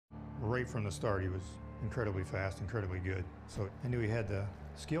Right from the start, he was incredibly fast, incredibly good. So I knew he had the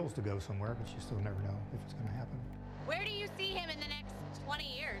skills to go somewhere, but you still never know if it's going to happen. Where do you see him in the next 20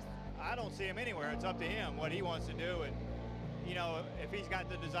 years? I don't see him anywhere. It's up to him what he wants to do, and you know, if he's got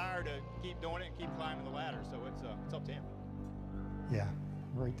the desire to keep doing it and keep climbing the ladder, so it's up to him. Yeah,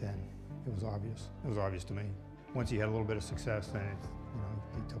 right then, it was obvious. It was obvious to me. Once he had a little bit of success, then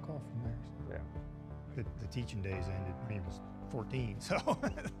he took off from there. So. Yeah. The teaching days ended when he was 14, so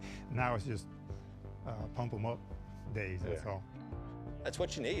now it's just pump him up days. That's all. That's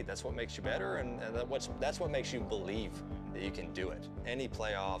what you need. That's what makes you better, and that's what makes you believe that you can do it. Any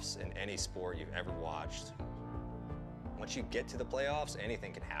playoffs in any sport you've ever watched, once you get to the playoffs,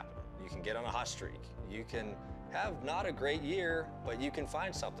 anything can happen. You can get on a hot streak. You can have not a great year, but you can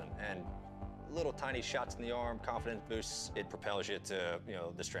find something. And little tiny shots in the arm, confidence boosts, it propels you to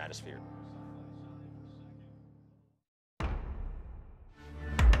the stratosphere.